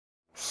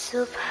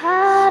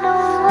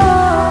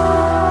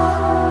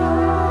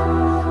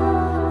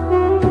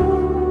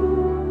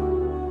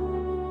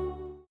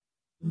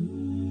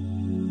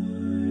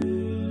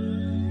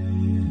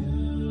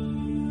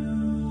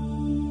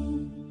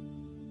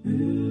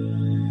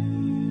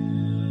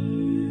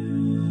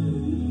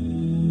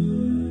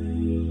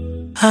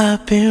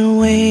I've been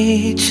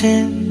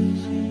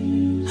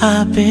waiting,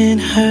 I've been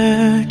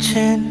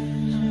hurting,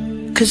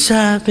 'cause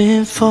I've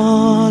been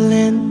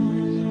falling.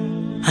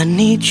 I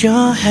need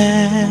your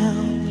help.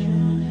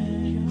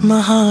 My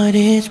heart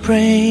is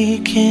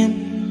breaking,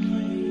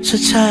 so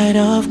tired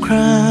of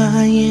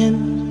crying.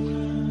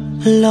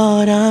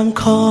 Lord, I'm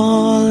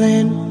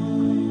calling,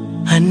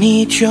 I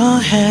need your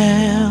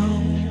help.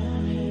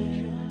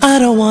 I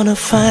don't wanna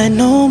fight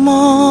no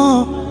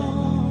more,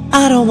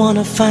 I don't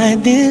wanna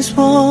fight this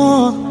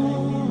war.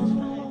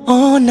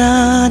 Oh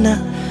na na,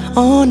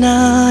 oh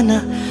na na,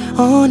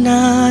 oh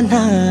na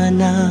na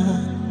na.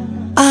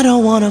 I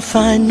don't wanna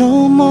fight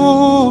no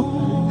more,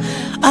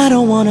 I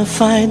don't wanna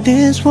fight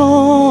this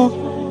war.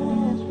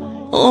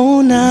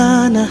 Oh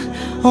na na,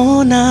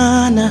 oh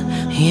na na,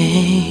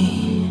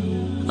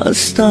 yeah.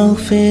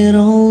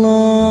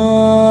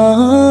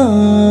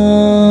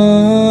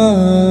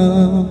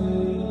 Astaghfirullah.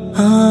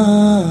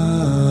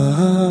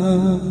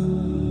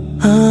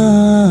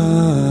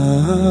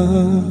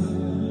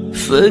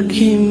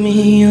 Forgive me,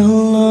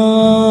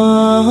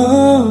 Allah.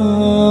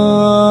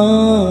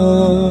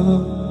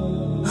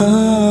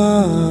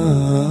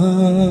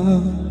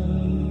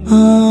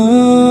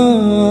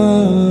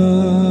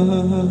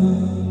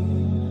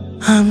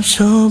 I'm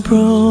so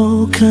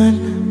broken,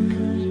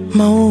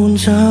 my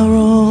wounds are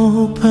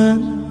open,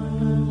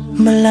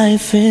 my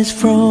life is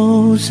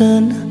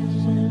frozen.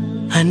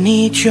 I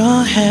need your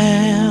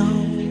help,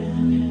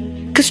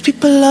 'cause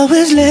people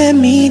always let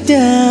me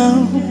down.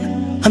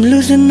 I'm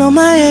losing all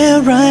my air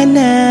right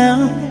now,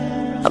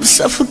 I'm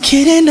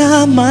suffocating, I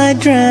might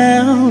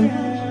drown.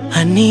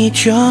 I need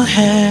your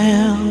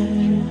help.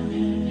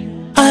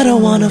 I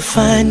don't wanna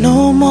fight no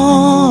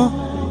more,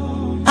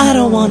 I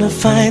don't wanna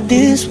fight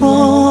this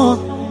war.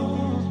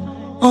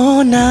 Oh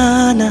na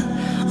na,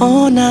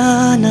 oh na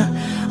na,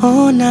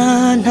 oh na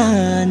na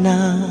na.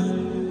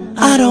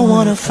 I don't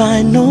wanna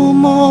fight no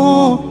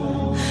more,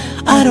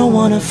 I don't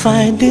wanna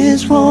fight this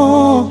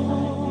war.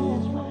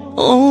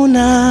 Oh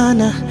na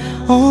na,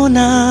 oh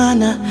na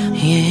na,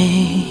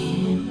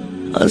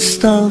 yeah.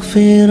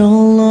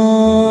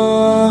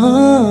 Astaghfirullah.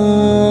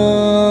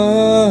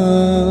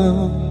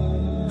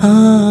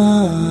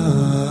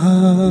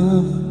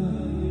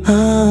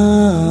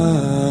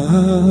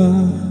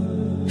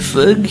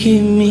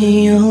 Forgive me,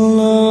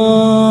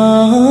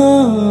 Allah.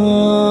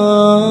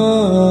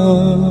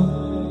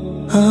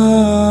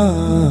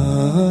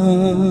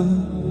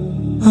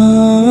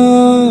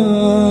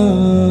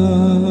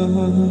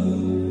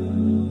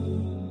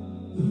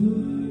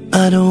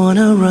 I don't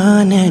wanna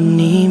run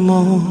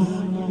anymore.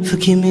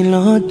 Forgive me,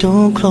 Lord,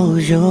 don't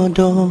close your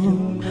door.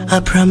 I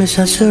promise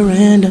I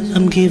surrender,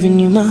 I'm giving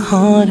you my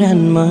heart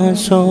and my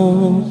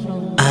soul.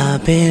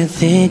 I've been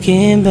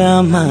thinking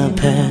about my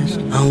past,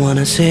 I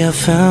wanna say I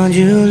found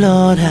you,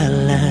 Lord, at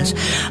last.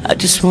 I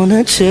just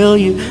wanna tell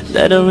you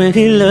that I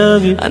really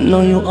love you, I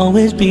know you'll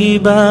always be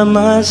by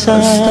my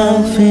side.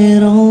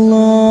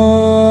 Astaghfirullah.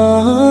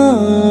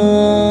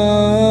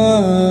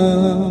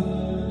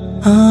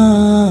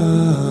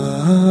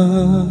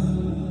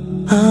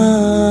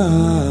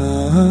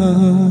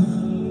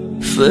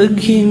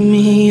 Forgive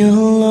me,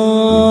 Allah.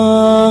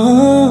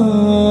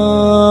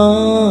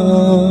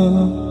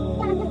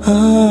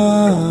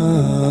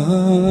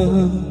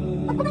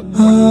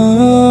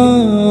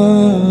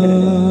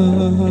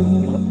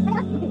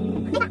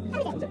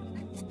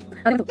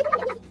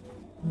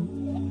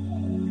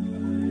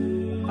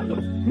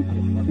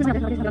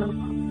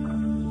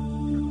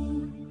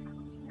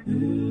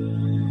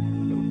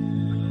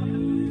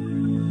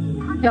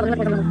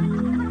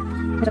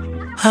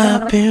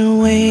 I've been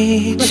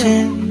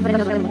waiting,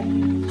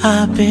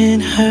 I've been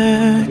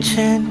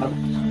hurting,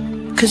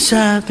 'cause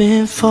I've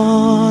been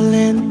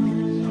falling.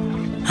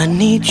 I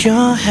need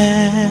your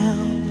help.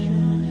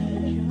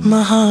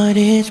 My heart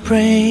is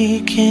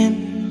breaking,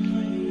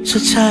 so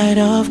tired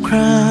of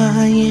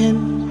crying.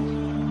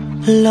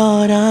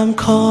 Lord, I'm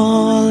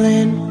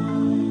calling,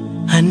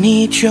 I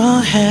need your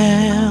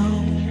help.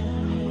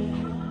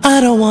 I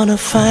don't wanna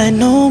fight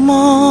no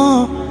more,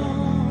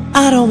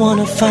 I don't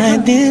wanna fight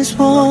this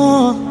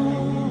war.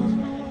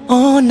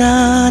 Oh na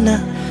na,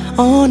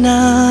 oh na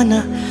na,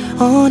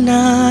 oh na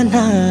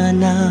na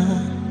na.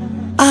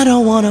 I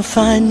don't wanna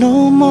fight no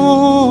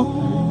more,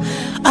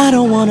 I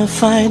don't wanna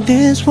fight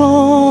this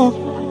war.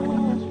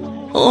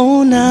 Oh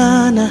na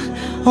na,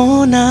 oh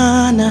na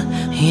na,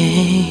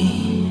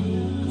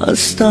 yeah.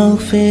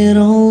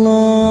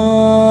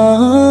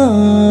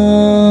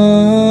 Astaghfirullah.